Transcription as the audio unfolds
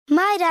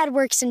My dad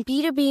works in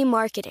B2B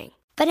marketing,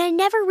 but I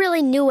never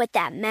really knew what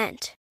that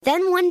meant.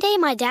 Then one day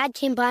my dad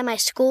came by my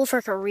school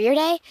for career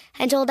day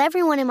and told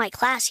everyone in my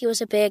class he was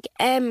a big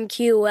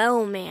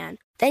MQL man.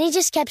 Then he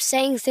just kept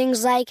saying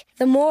things like,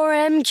 the more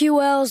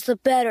MQLs, the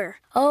better,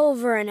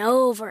 over and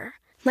over.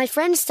 My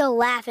friends still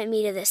laugh at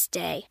me to this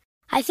day.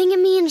 I think it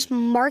means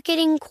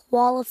marketing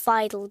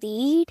qualified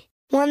lead.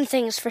 One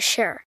thing's for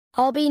sure,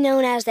 I'll be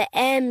known as the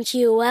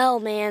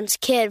MQL man's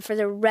kid for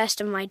the rest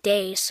of my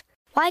days.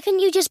 Why couldn't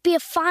you just be a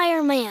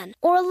fireman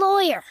or a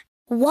lawyer?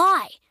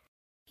 Why?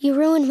 You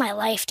ruined my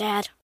life,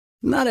 Dad.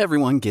 Not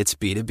everyone gets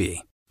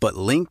B2B, but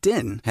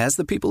LinkedIn has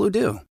the people who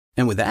do.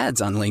 And with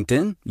ads on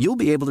LinkedIn, you'll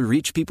be able to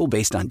reach people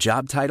based on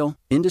job title,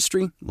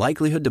 industry,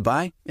 likelihood to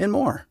buy, and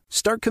more.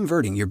 Start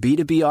converting your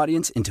B2B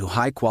audience into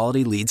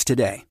high-quality leads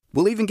today.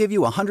 We'll even give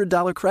you a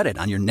 $100 credit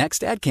on your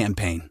next ad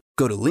campaign.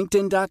 Go to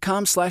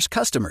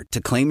linkedin.com/customer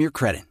to claim your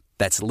credit.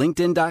 That's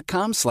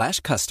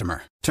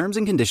linkedin.com/customer. Terms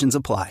and conditions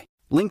apply.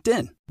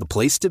 LinkedIn, the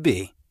place to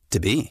be, to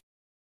be.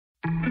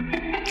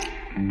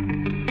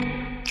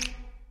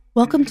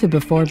 Welcome to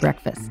Before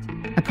Breakfast,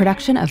 a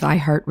production of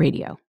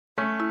iHeartRadio.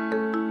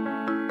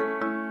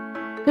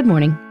 Good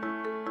morning.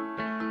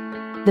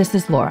 This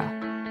is Laura.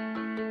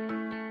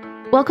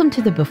 Welcome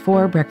to the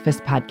Before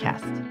Breakfast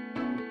podcast.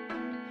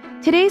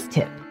 Today's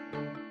tip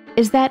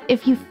is that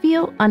if you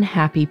feel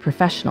unhappy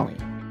professionally,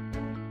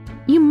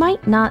 you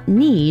might not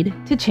need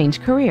to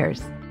change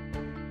careers.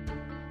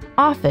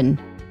 Often,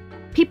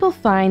 people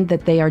find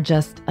that they are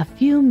just a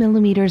few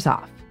millimeters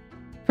off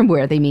from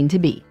where they mean to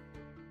be.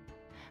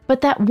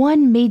 But that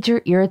one major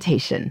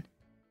irritation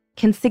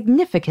can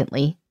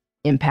significantly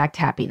impact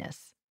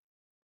happiness.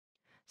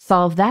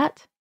 Solve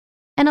that,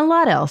 and a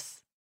lot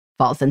else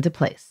falls into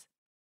place.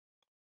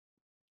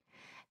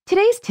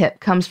 Today's tip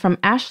comes from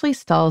Ashley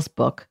Stahl's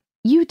book,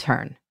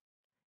 U-Turn: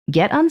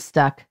 Get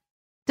Unstuck,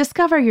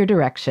 Discover Your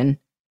Direction,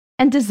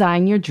 and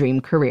Design Your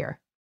Dream Career.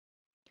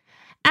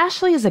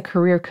 Ashley is a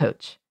career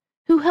coach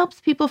who helps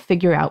people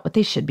figure out what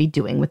they should be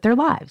doing with their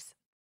lives.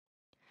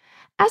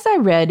 As I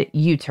read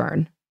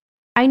U-Turn,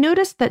 I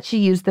noticed that she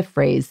used the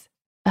phrase,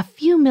 a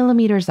few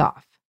millimeters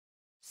off,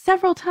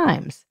 several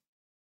times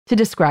to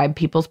describe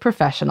people's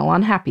professional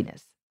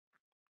unhappiness.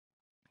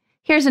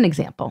 Here's an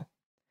example.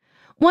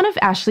 One of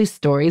Ashley's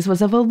stories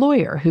was of a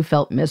lawyer who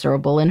felt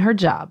miserable in her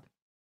job.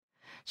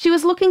 She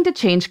was looking to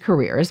change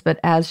careers, but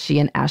as she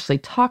and Ashley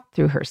talked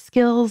through her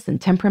skills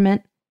and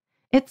temperament,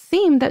 it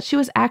seemed that she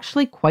was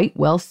actually quite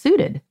well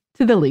suited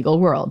to the legal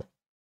world.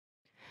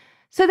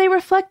 So they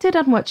reflected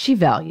on what she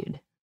valued.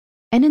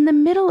 And in the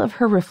middle of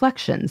her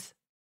reflections,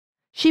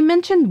 she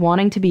mentioned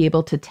wanting to be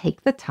able to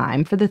take the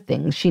time for the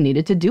things she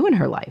needed to do in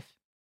her life.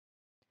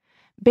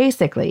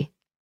 Basically,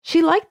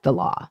 she liked the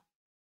law.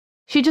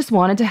 She just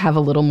wanted to have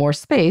a little more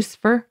space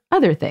for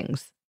other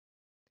things.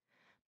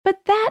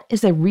 But that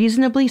is a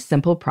reasonably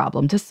simple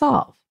problem to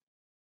solve.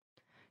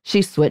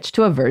 She switched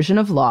to a version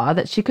of law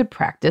that she could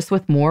practice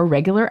with more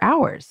regular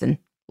hours and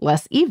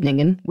less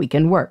evening and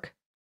weekend work.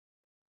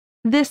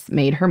 This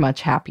made her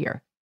much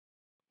happier.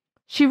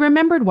 She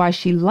remembered why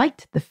she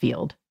liked the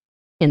field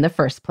in the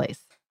first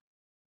place.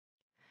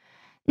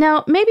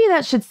 Now, maybe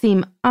that should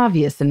seem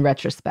obvious in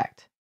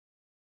retrospect.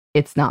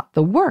 It's not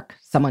the work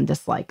someone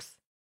dislikes,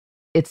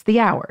 it's the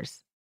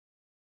hours.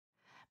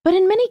 But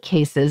in many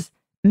cases,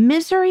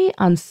 misery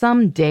on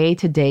some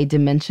day-to-day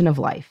dimension of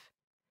life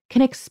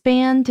can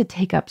expand to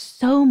take up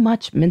so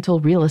much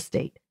mental real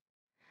estate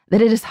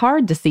that it is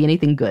hard to see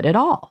anything good at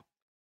all.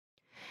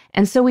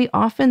 And so we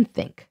often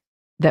think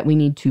that we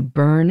need to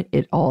burn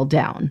it all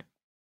down.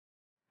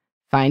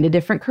 Find a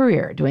different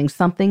career doing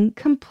something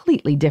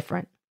completely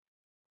different.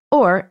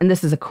 Or, and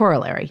this is a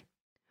corollary,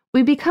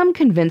 we become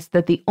convinced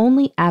that the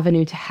only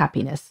avenue to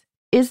happiness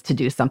is to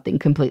do something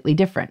completely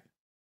different.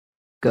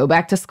 Go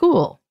back to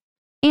school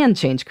and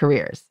change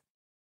careers.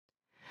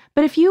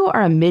 But if you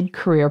are a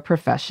mid-career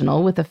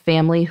professional with a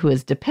family who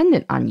is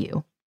dependent on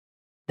you,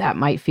 that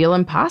might feel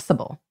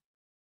impossible.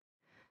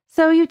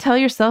 So you tell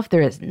yourself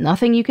there is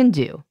nothing you can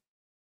do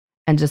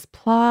and just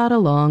plod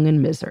along in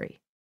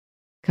misery,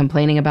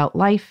 complaining about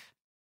life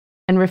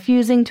and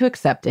refusing to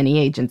accept any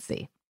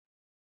agency.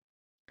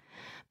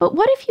 But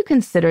what if you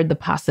considered the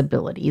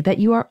possibility that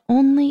you are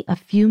only a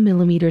few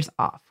millimeters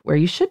off where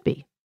you should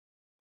be?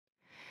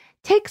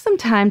 Take some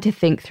time to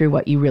think through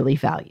what you really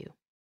value.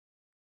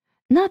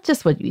 Not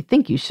just what you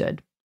think you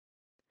should,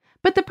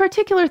 but the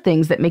particular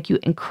things that make you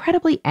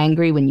incredibly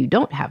angry when you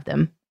don't have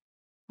them,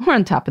 or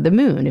on top of the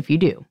moon if you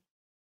do.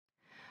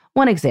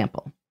 One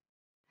example.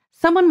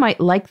 Someone might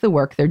like the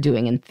work they're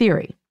doing in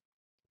theory,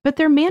 but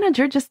their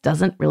manager just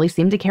doesn't really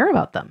seem to care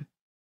about them.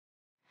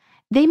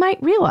 They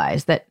might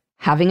realize that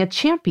having a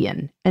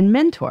champion and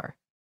mentor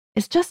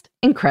is just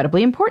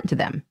incredibly important to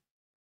them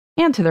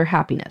and to their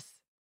happiness.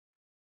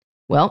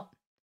 Well,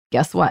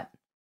 guess what?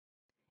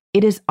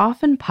 It is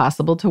often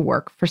possible to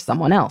work for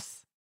someone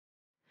else.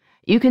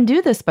 You can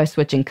do this by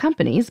switching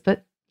companies,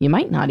 but you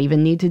might not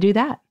even need to do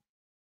that.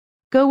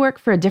 Go work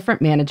for a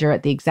different manager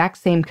at the exact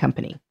same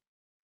company,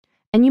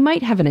 and you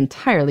might have an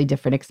entirely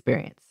different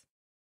experience.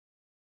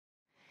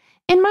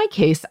 In my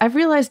case, I've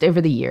realized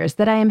over the years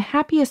that I am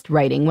happiest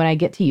writing when I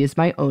get to use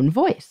my own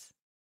voice.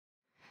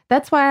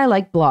 That's why I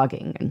like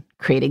blogging and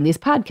creating these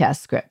podcast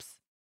scripts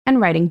and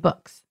writing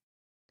books.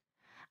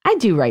 I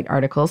do write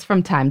articles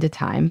from time to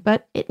time,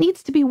 but it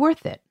needs to be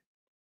worth it,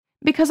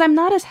 because I'm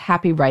not as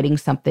happy writing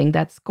something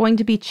that's going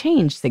to be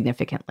changed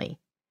significantly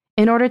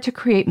in order to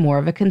create more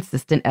of a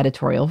consistent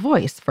editorial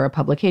voice for a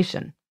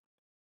publication.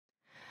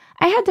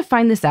 I had to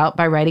find this out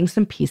by writing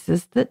some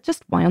pieces that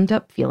just wound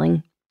up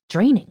feeling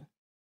draining.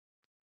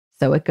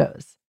 So it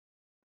goes.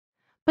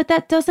 But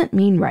that doesn't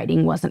mean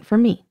writing wasn't for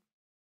me.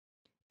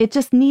 It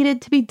just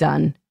needed to be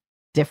done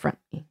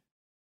differently.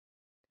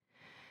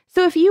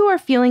 So if you are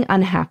feeling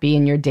unhappy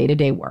in your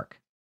day-to-day work,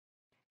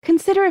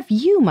 consider if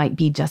you might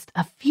be just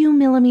a few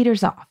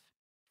millimeters off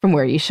from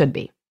where you should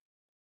be.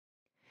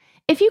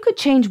 If you could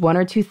change one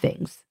or two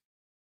things,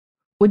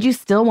 would you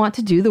still want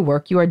to do the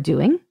work you are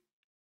doing?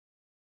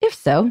 If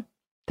so,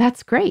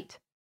 that's great,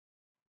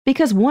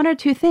 because one or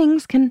two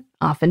things can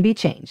often be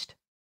changed.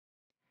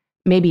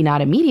 Maybe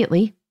not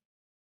immediately,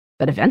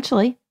 but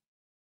eventually.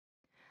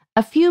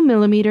 A few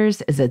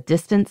millimeters is a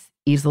distance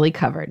easily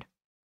covered.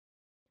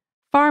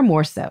 Far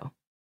more so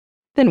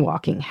than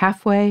walking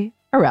halfway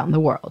around the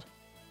world.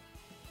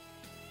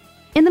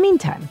 In the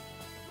meantime,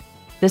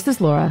 this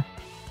is Laura.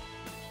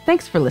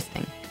 Thanks for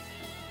listening.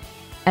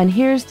 And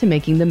here's to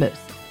making the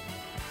most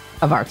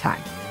of our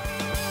time.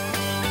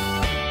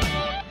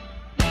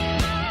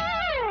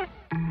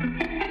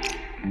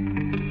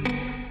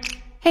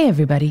 Hey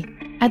everybody,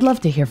 I'd love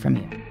to hear from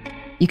you.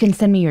 You can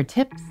send me your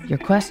tips, your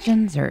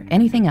questions, or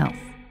anything else.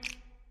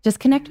 Just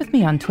connect with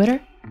me on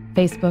Twitter,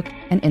 Facebook,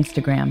 and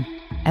Instagram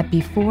at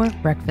Before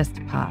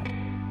Breakfast Pod.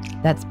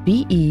 That's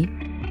BE,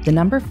 the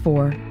number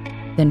 4,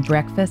 then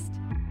breakfast,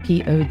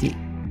 POD.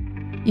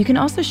 You can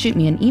also shoot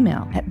me an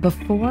email at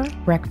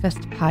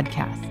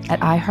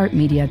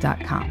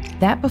beforebreakfastpodcast@iheartmedia.com.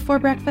 That Before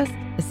Breakfast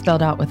is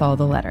spelled out with all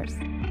the letters.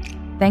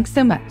 Thanks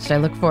so much. I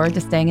look forward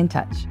to staying in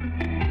touch.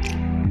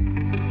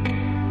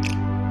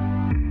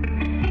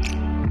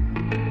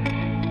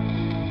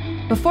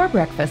 Before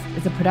Breakfast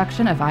is a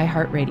production of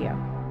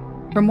iHeartRadio.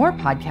 For more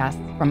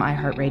podcasts from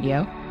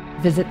iHeartRadio,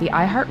 visit the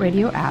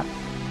iHeartRadio app,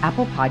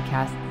 Apple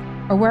Podcasts,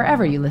 or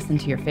wherever you listen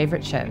to your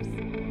favorite shows.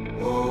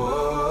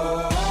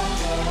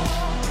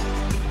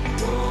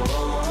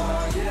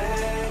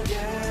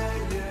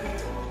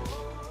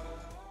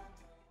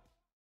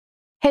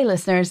 Hey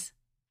listeners,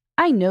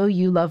 I know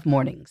you love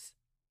mornings.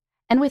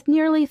 And with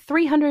nearly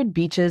 300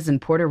 beaches in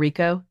Puerto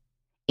Rico,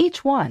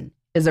 each one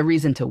is a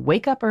reason to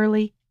wake up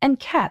early and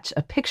catch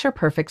a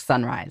picture-perfect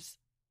sunrise.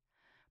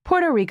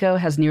 Puerto Rico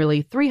has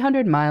nearly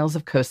 300 miles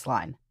of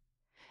coastline,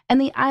 and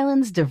the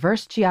island's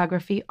diverse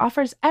geography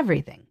offers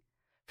everything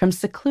from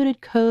secluded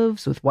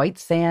coves with white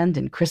sand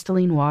and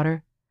crystalline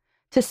water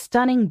to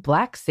stunning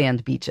black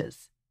sand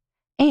beaches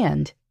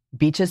and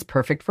beaches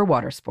perfect for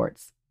water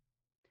sports.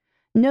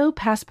 No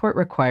passport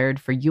required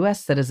for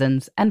U.S.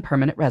 citizens and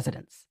permanent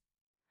residents.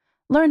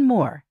 Learn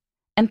more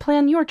and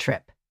plan your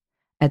trip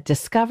at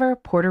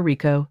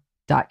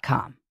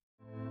discoverpuertorico.com.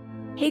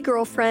 Hey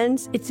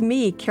girlfriends, it's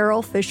me,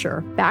 Carol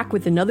Fisher, back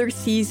with another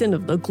season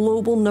of the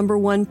global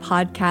 #1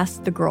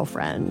 podcast, The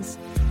Girlfriends.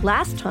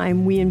 Last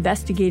time, we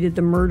investigated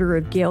the murder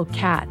of Gail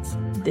Katz.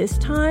 This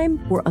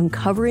time, we're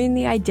uncovering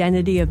the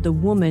identity of the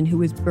woman who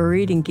was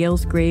buried in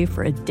Gail's grave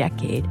for a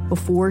decade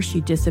before she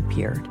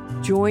disappeared.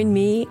 Join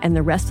me and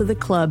the rest of the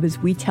club as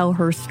we tell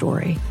her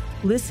story.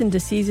 Listen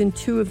to Season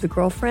 2 of The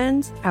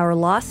Girlfriends, Our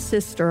Lost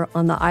Sister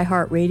on the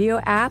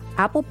iHeartRadio app,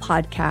 Apple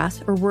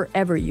Podcasts, or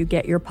wherever you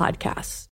get your podcasts.